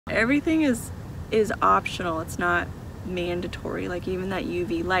Everything is optional. It's not mandatory. Like even that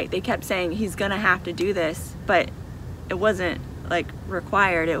UV light, they kept saying he's gonna have to do this, but it wasn't like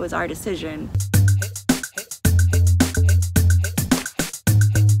required. It was our decision.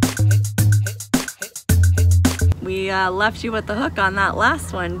 We left you with the hook on that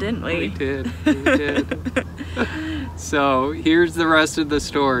last one, didn't we? We did. We did. So here's the rest of the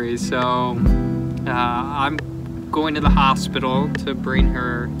story. So I'm going to the hospital to bring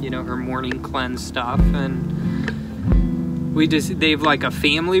her, you know, her morning cleanse stuff, and they've like a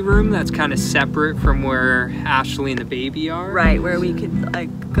family room that's kind of separate from where Ashley and the baby are. Right, where we could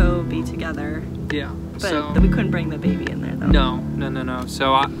like go be together. Yeah. But so, we couldn't bring the baby in there though. No.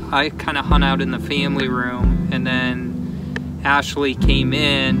 So I kind of hung out in the family room, and then Ashley came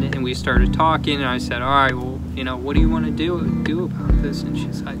in and we started talking, and I said, all right, well, you know, what do you want to do about this? And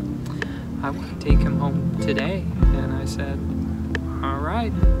she's like, I want to take him home today. And I said, all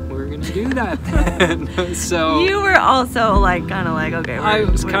right, we're going to do that then. So you were also like, kind of like, okay. I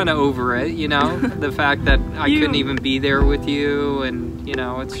was kind of over it, you know, the fact that I couldn't even be there with you, and, you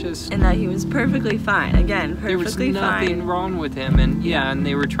know, it's just. And that he was perfectly fine. Again, perfectly fine. There was nothing wrong with him. And yeah, and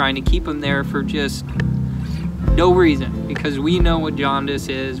they were trying to keep him there for just no reason, because we know what jaundice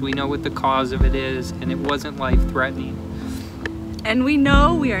is, we know what the cause of it is, and it wasn't life-threatening. And we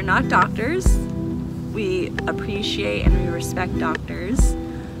know we are not doctors. We appreciate and we respect doctors,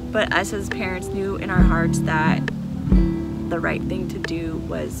 but us as parents knew in our hearts that the right thing to do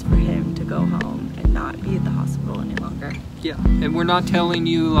was for him to go home and not be at the hospital any longer. Yeah, and we're not telling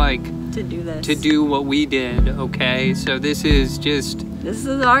you like to do this, to do what we did, okay? So this is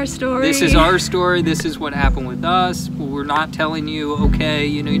our story. This is our story. This is what happened with us. We're not telling you, okay,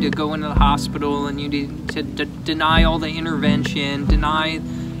 you need to go into the hospital and you need to deny all the intervention, deny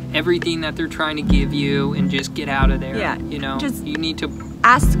everything that they're trying to give you, and just get out of there. Yeah, you know, just you need to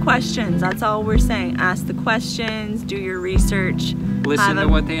ask questions. That's all we're saying. Ask the questions, do your research, listen to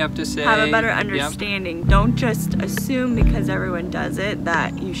what they have to say, have a better understanding. Yep. Don't just assume because everyone does it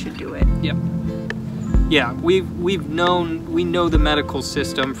that you should do it. Yep. Yeah, we know the medical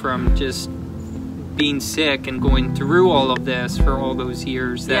system from just being sick and going through all of this for all those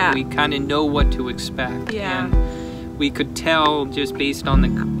years, that we kind of know what to expect. Yeah. And we could tell just based on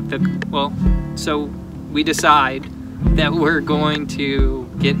so we decide that we're going to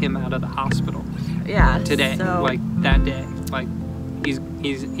get him out of the hospital. Yeah. Today, so like that day, like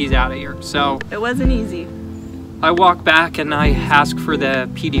he's out of here. So it wasn't easy. I walk back and I ask for the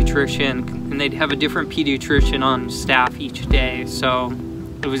pediatrician, and they'd have a different pediatrician on staff each day, so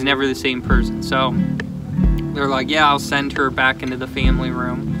it was never the same person. So they're like, yeah, I'll send her back into the family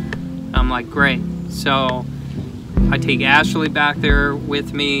room. I'm like, great. So I take Ashley back there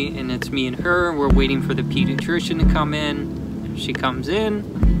with me, and it's me and her. We're waiting for the pediatrician to come in. She comes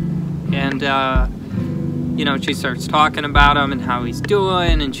in, and you know, she starts talking about him and how he's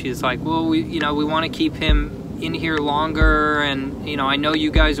doing, and she's like, well, we want to keep him in here longer, and you know, I know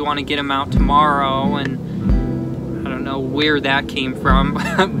you guys want to get him out tomorrow, and I don't know where that came from,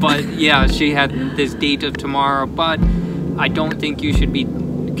 but yeah, she had this date of tomorrow, but I don't think you should be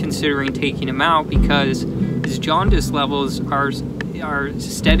considering taking him out because his jaundice levels are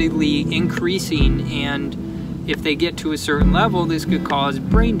steadily increasing, and if they get to a certain level, this could cause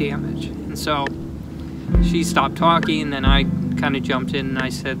brain damage. And so she stopped talking, and then I kind of jumped in and I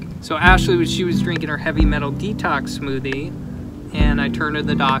said, so Ashley, she was drinking her heavy metal detox smoothie, and I turned to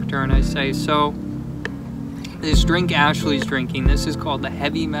the doctor and I say, so this drink Ashley's drinking, this is called the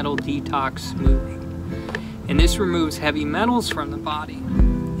heavy metal detox smoothie, and this removes heavy metals from the body.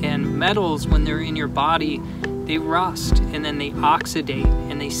 And metals, when they're in your body, they rust and then they oxidate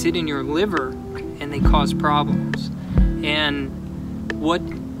and they sit in your liver and they cause problems. And what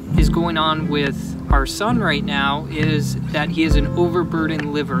is going on with our son right now is that he has an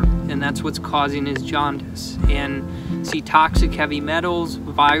overburdened liver, and that's what's causing his jaundice. And see, toxic heavy metals,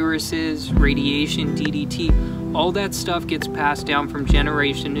 viruses, radiation, DDT, all that stuff gets passed down from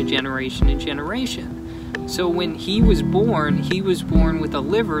generation to generation to generation. So when he was born with a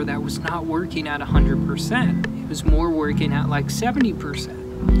liver that was not working at 100%. It was more working at like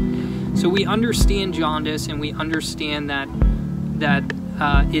 70%. So we understand jaundice, and we understand that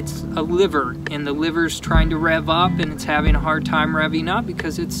it's a liver, and the liver's trying to rev up, and it's having a hard time revving up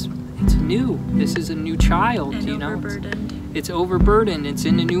because it's new. This is a new child, and you know. Overburdened. It's overburdened. It's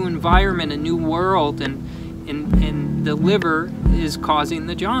in a new environment, a new world, and the liver is causing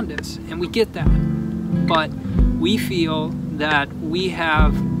the jaundice, and we get that. But we feel that we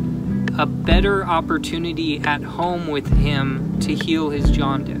have a better opportunity at home with him to heal his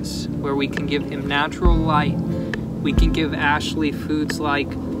jaundice, where we can give him natural light. We can give Ashley foods like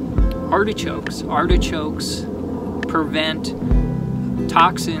artichokes. Artichokes prevent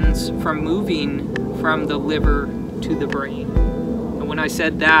toxins from moving from the liver to the brain. And when I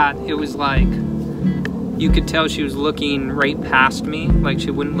said that, it was like, you could tell she was looking right past me, like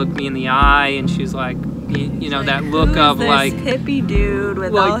she wouldn't look me in the eye, and she's like, you know, that look of like, hippie dude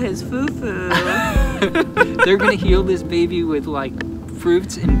with like, all his foo-foo. they're gonna heal this baby with like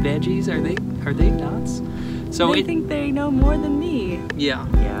fruits and veggies. Are they nuts? So I think they know more than me. Yeah.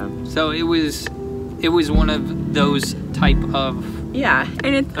 Yeah. So it was one of those type of. Yeah,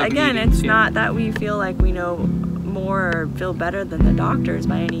 and it's again, meetings, it's not that we feel like we know more or feel better than the doctors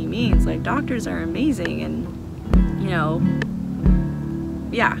by any means. Like, doctors are amazing, and you know,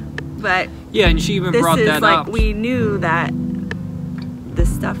 yeah, but yeah, and she even brought that like, up. we knew that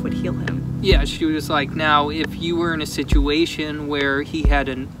this stuff would heal him. Yeah, she was like, now if you were in a situation where he had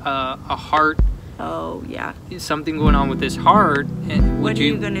a heart, oh yeah, something going on with his heart, and what are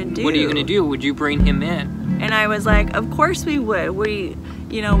you gonna do? What are you gonna do? Would you bring him in? And I was like, of course we would. We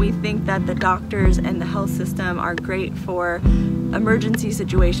think that the doctors and the health system are great for emergency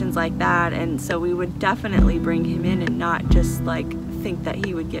situations like that, and so we would definitely bring him in and not just like think that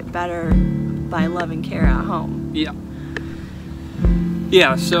he would get better by love and care at home. Yeah.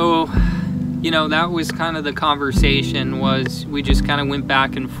 Yeah, so, you know, that was kind of the conversation, was we just kind of went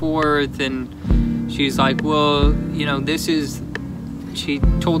back and forth, and she's like, well, you know, she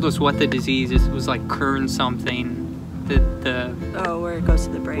told us what the disease is. It was like Kern something. Where it goes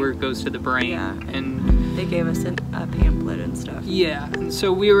to the brain. Where it goes to the brain. Yeah. And they gave us a pamphlet and stuff. Yeah. And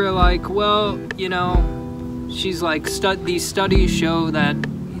so we were like, well, you know, she's like, these studies show that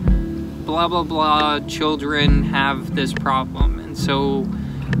blah, blah, blah, children have this problem. And so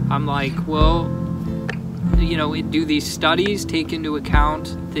I'm like, well, you know, do these studies take into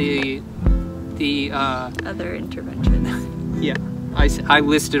account the other interventions? Yeah. I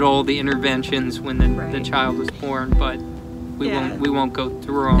listed all the interventions when the child was born, but we won't go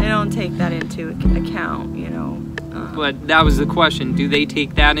through them. They don't take that into account, you know. But that was the question: do they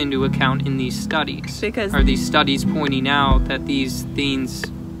take that into account in these studies? Because are these studies pointing out that these things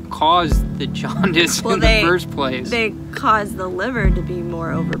cause the jaundice in the first place? They cause the liver to be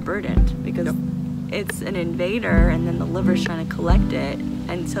more overburdened because it's an invader, and then the liver's trying to collect it,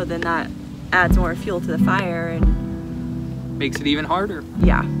 and so then that adds more fuel to the fire and makes it even harder.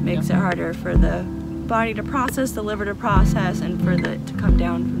 Yeah, makes it harder for the body to process, the liver to process, and for it to come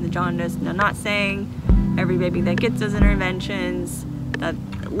down from the jaundice. And I'm not saying every baby that gets those interventions that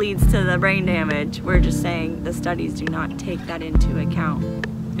leads to the brain damage. We're just saying the studies do not take that into account.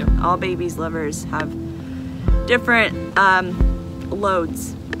 Yep. All babies' livers have different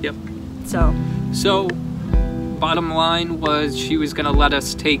loads. Yep. So bottom line was, she was going to let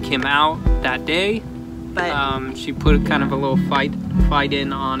us take him out that day. But she put kind of a little fight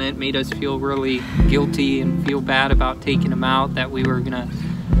in on it, made us feel really guilty and feel bad about taking him out, that we were gonna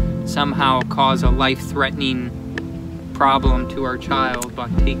somehow cause a life-threatening problem to our child by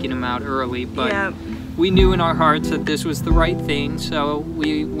taking him out early. But we knew in our hearts that this was the right thing, so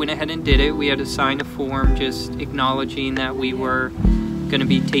we went ahead and did it. We had to sign a form just acknowledging that we were gonna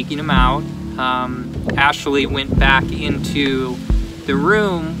be taking him out. Ashley went back into the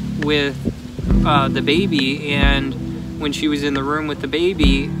room with the baby, and when she was in the room with the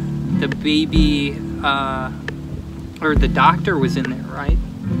baby or the doctor was in there, right?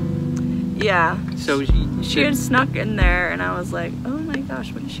 Yeah. So she had snuck in there, and I was like, oh my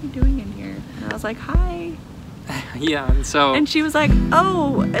gosh, what is she doing in here? And I was like, hi. Yeah, and she was like,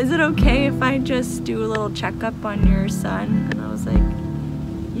 oh, is it okay if I just do a little checkup on your son? And I was like,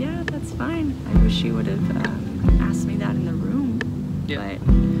 yeah, that's fine. I wish she would have asked me that in the room. Yeah. But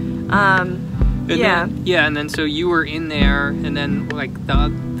and then so you were in there, and then like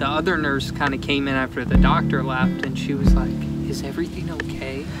the other nurse kind of came in after the doctor left, and she was like, is everything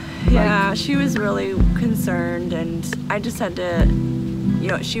okay? Yeah, she was really concerned, and I just had to, you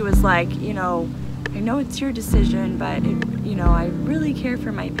know, she was like, you know, I know it's your decision, but you know, I really care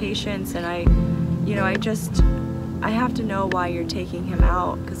for my patients, and I have to know why you're taking him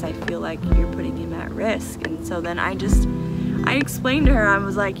out, because I feel like you're putting him at risk. And so then I explained to her, I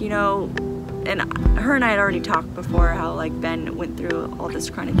was like, you know, and her and I had already talked before how like Ben went through all this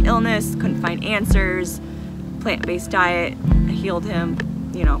chronic illness, couldn't find answers, plant-based diet healed him,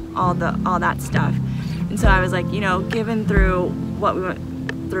 you know, all that stuff. And so I was like, you know, given through what we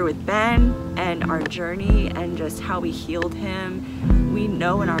went through with Ben and our journey and just how we healed him, we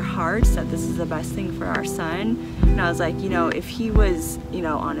know in our hearts that this is the best thing for our son. And I was like, you know, if he was, you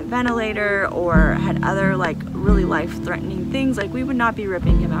know, on a ventilator or had other like really life-threatening things, like we would not be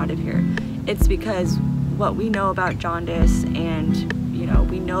ripping him out of here. It's because what we know about jaundice and, you know,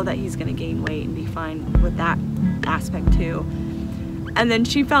 we know that he's gonna gain weight and be fine with that aspect too. And then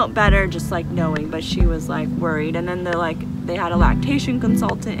she felt better just like knowing, but she was like worried. And then they had a lactation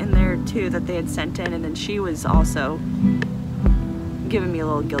consultant in there too that they had sent in, and then she was also giving me a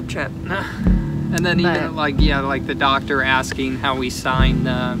little guilt trip. And then even like the doctor asking how we signed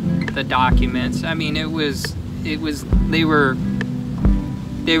the documents. I mean, it was they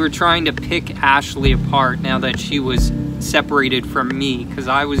were trying to pick Ashley apart now that she was separated from me, because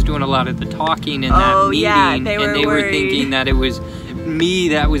I was doing a lot of the talking in that meeting, and they were thinking that it was me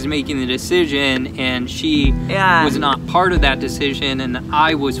that was making the decision, and she was not part of that decision, and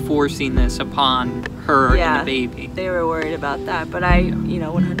I was forcing this upon her and the baby. They were worried about that, but I,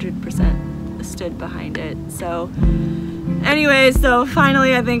 100% stood behind it. So anyways, so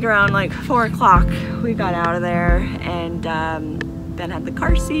finally I think around like 4 o'clock we got out of there, and Ben had the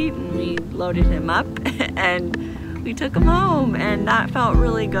car seat and we loaded him up and we took him home, and that felt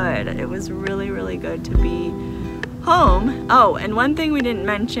really good. It was really, really good to be home. Oh, and one thing we didn't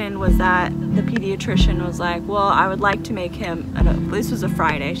mention was that the pediatrician was like, well, I would like to make him, this was a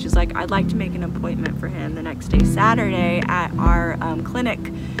Friday, she's like, I'd like to make an appointment for him the next day, Saturday, at our clinic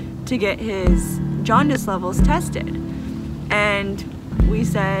to get his jaundice levels tested. And we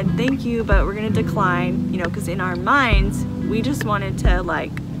said, thank you, but we're gonna decline, because in our minds, we just wanted to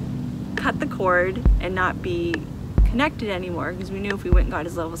like cut the cord and not be connected anymore, because we knew if we went and got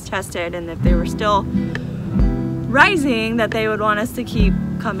his levels tested and if they were still rising, that they would want us to keep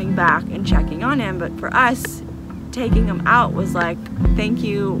coming back and checking on him. But for us, taking him out was like, thank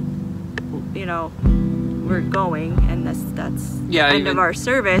you, we're going, and that's end of our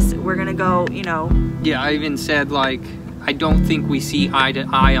service. We're gonna go, Yeah, I even said, like, I don't think we see eye to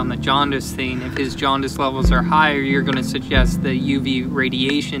eye on the jaundice thing. If his jaundice levels are higher, you're going to suggest the UV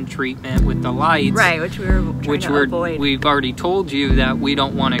radiation treatment with the lights. Right, which we were trying to avoid. We've already told you that we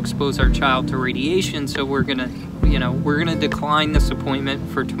don't want to expose our child to radiation, so we're going to decline this appointment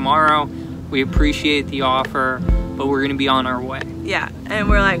for tomorrow. We appreciate the offer, but we're going to be on our way. Yeah, and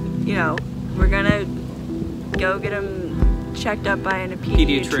we're like, we're going to go get him checked up by a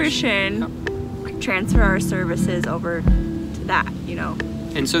pediatrician. Transfer our services over to that,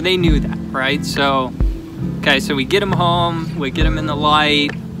 And so they knew that, right? So, okay, so we get him home, we get him in the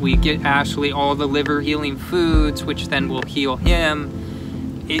light, we get Ashley all the liver healing foods, which then will heal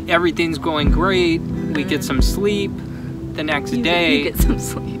him. Everything's going great. We get some sleep. The next day... You get some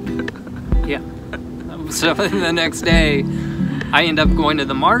sleep. Yeah. So the next day, I end up going to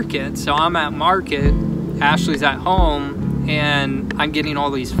the market. So I'm at market, Ashley's at home, and I'm getting all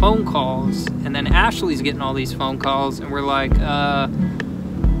these phone calls, and then Ashley's getting all these phone calls, and we're like,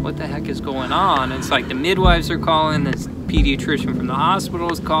 what the heck is going on? It's like the midwives are calling, this pediatrician from the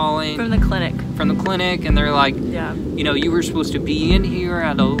hospital is calling. From the clinic. From the clinic, and they're like, you were supposed to be in here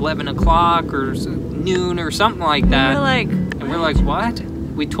at 11 o'clock or noon or something like that. And we're like, what?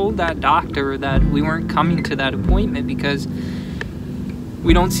 We told that doctor that we weren't coming to that appointment because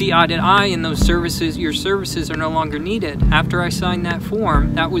we don't see eye to eye in those services. Your services are no longer needed. After I signed that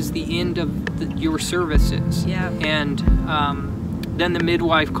form, that was the end of your services. Yeah. And then the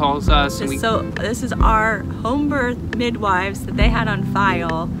midwife calls us. So this is our home birth midwives that they had on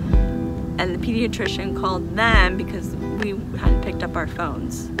file, and the pediatrician called them because we hadn't picked up our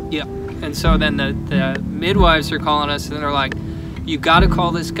phones. Yeah. And so then the midwives are calling us, and they're like, you got to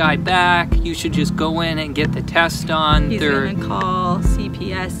call this guy back. You should just go in and get the test done. He's going to call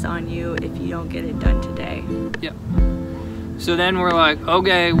CPS on you if you don't get it done today. Yeah. So then we're like,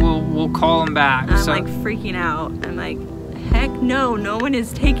 okay, we'll call him back. I'm like freaking out. I'm like, heck no one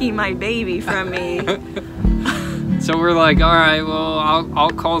is taking my baby from me. So we're like, all right, well,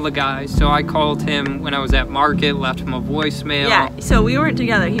 I'll call the guy. So I called him when I was at market, left him a voicemail. Yeah, so we weren't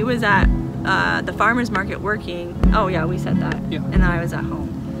together. He was at the farmer's market working. Oh yeah, we said that. Yeah. And then I was at home.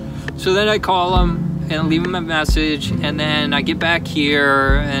 So then I call him and leave him a message, and then I get back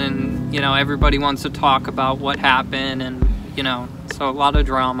here, and everybody wants to talk about what happened, and so a lot of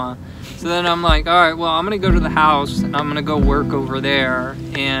drama. So then I'm like, all right, well, I'm gonna go to the house and I'm gonna go work over there,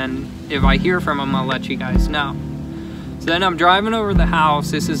 and if I hear from him, I'll let you guys know. So then I'm driving over the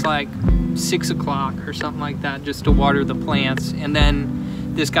house. This is like 6 o'clock or something like that, just to water the plants, and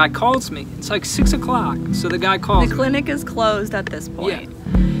then this guy calls me. It's like 6 o'clock. So the guy calls me. The clinic is closed at this point.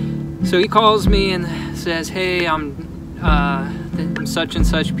 Yeah. So he calls me and says, hey, I'm such and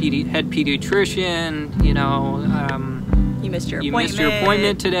such head pediatrician. You missed your appointment. You missed your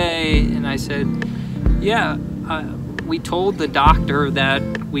appointment today. And I said, yeah, we told the doctor that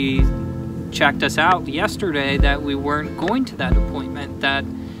we checked us out yesterday that we weren't going to that appointment, that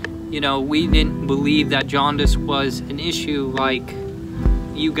we didn't believe that jaundice was an issue like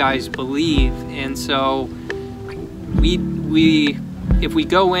you guys believe. And so if we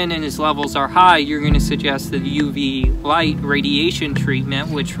go in and his levels are high, you're going to suggest the UV light radiation treatment,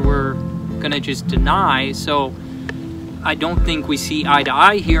 which we're going to just deny. So I don't think we see eye to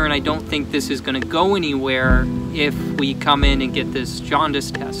eye here, and I don't think this is going to go anywhere if we come in and get this jaundice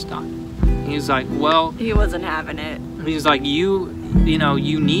test done. He's like, well, he wasn't having it. He's like, you know,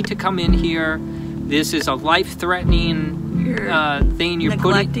 you need to come in here. This is a life-threatening thing. You're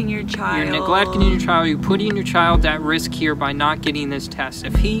neglecting your child. You're neglecting your child. You're putting your child at risk here by not getting this test.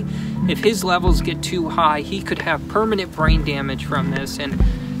 If his levels get too high, he could have permanent brain damage from this. And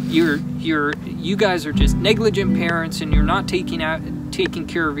you guys are just negligent parents, and you're not taking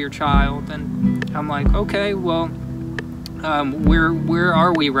care of your child. And I'm like, okay, well, where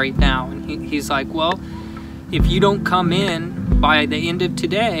are we right now? And he's like, well, if you don't come in by the end of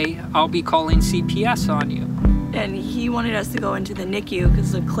today, I'll be calling CPS on you. And he wanted us to go into the NICU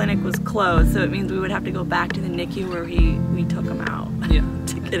because the clinic was closed, so it means we would have to go back to the NICU where we took him out. Yeah.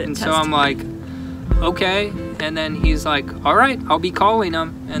 To get it and tested. So I'm like, okay. And then he's like, all right, I'll be calling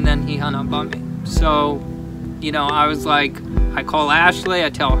him. And then he hung up on me. So, you know, I was like, I call Ashley, I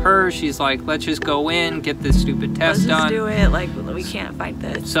tell her, she's like, let's just go in, get this stupid test done. Let's just do it, like, we can't fight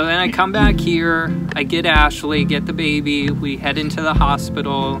this. So then I come back here, I get Ashley, get the baby, we head into the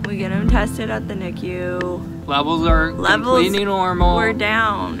hospital. We get him tested at the NICU. Levels are completely normal. We're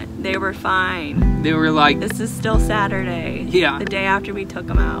down. They were fine. They were like... This is still Saturday. Yeah. The day after we took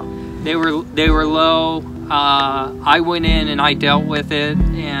him out. They were low. I went in and I dealt with it,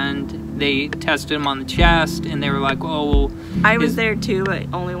 and they tested him on the chest, and they were like, oh, well, I was there too, but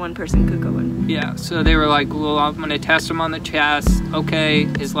only one person could go in. Yeah, so they were like, well, I'm going to test him on the chest. Okay,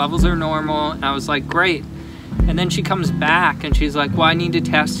 his levels are normal. And I was like, great. And then she comes back, and she's like, well, I need to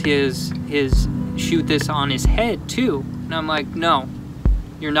test shoot this on his head too. And I'm like, no,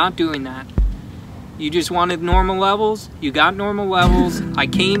 you're not doing that. You just wanted normal levels. You got normal levels. I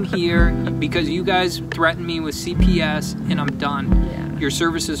came here because you guys threatened me with CPS, and I'm done. Yeah. Your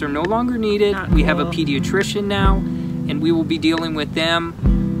services are no longer needed. We have a pediatrician now, and we will be dealing with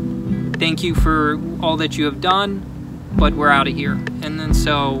them. Thank you for all that you have done, but we're out of here. And then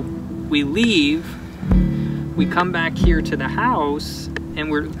so we leave. We come back here to the house, and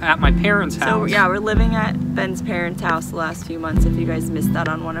we're at my parents' house. So yeah, we're living at Ben's parents' house the last few months, if you guys missed that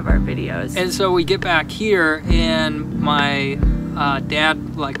on one of our videos. And so we get back here, and my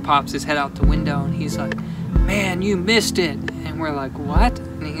dad like pops his head out the window, and he's like, man, you missed it. And we're like, what?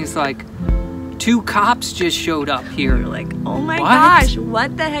 And he's like, 2 cops just showed up here. We're like, oh my gosh,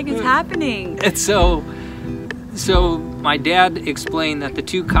 what the heck is happening? And so my dad explained that the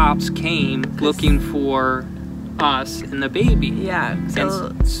 2 cops came looking for us and the baby. Yeah.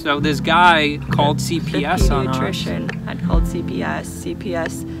 So this guy called CPS on us. The pediatrician had called CPS.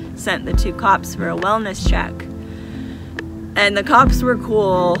 CPS sent the 2 cops for a wellness check. And the cops were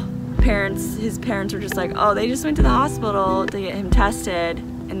cool. His parents were just like, oh, they just went to the hospital to get him tested.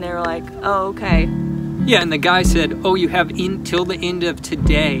 And they were like, oh, okay. Yeah, and the guy said, oh, you have till the end of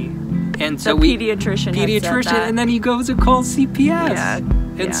today. And so the pediatrician had said that. And then he goes and calls CPS. Yeah.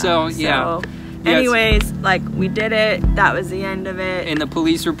 And so anyways, like, we did it. That was the end of it. In the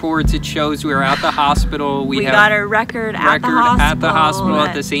police reports, it shows we were at the hospital. We got a record at the hospital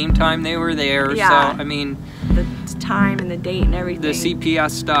at the same time they were there. Yeah. So, I mean, the time and the date and everything. The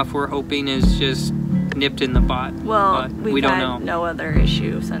CPS stuff we're hoping is just nipped in the butt. Well, we don't know. No other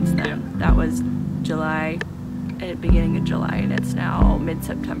issue since then. Yeah. That was July, beginning of July, and it's now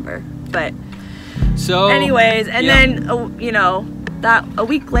mid-September. But so, anyways, and then you know, that a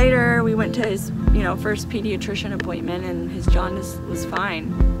week later we went to his first pediatrician appointment, and his jaundice was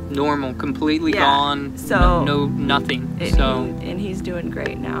fine. Normal, completely gone. So no nothing. And he's doing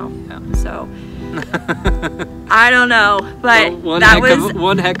great now. Yeah. So I don't know, but one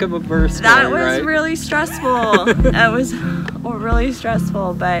heck of a birth story, that was right? really stressful. That was really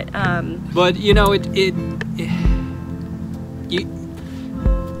stressful, but you know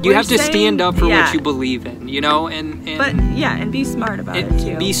you have to stand up for what you believe in, you know, and be smart about it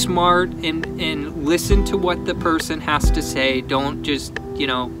too. Be smart and listen to what the person has to say. Don't just, you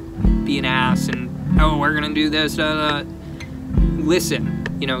know, be an ass and, oh, we're gonna do this. Listen,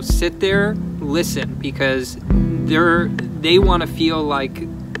 you know, sit there, listen, because they want to feel like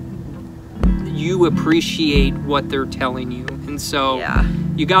you appreciate what they're telling you, and so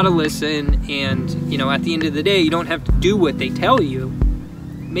you got to listen. And you know, at the end of the day, you don't have to do what they tell you.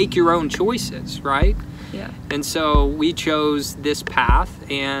 Make your own choices, right? Yeah. And so we chose this path,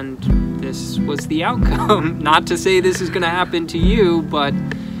 and this was the outcome. Not to say this is going to happen to you, but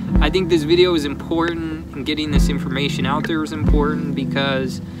I think this video is important and getting this information out there is important,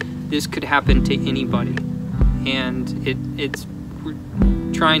 because this could happen to anybody, and it's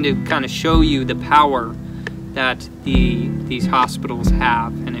trying to kind of show you the power that these hospitals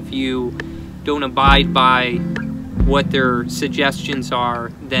have, and if you don't abide by what their suggestions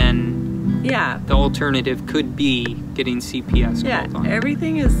are, then the alternative could be getting CPS called on.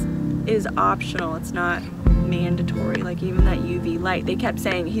 Everything is optional. It's not mandatory. Like even that UV light, they kept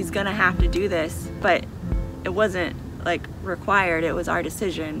saying he's gonna have to do this, but it wasn't like required. It was our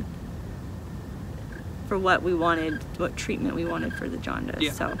decision for what we wanted, what treatment we wanted for the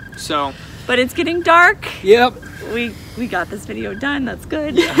jaundice. So but it's getting dark. Yep. We got this video done. That's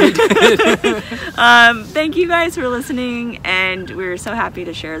good. Yeah, we did. Thank you guys for listening, and we're so happy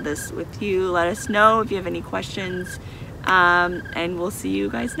to share this with you. Let us know if you have any questions, and we'll see you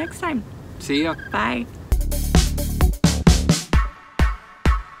guys next time. See ya. Bye.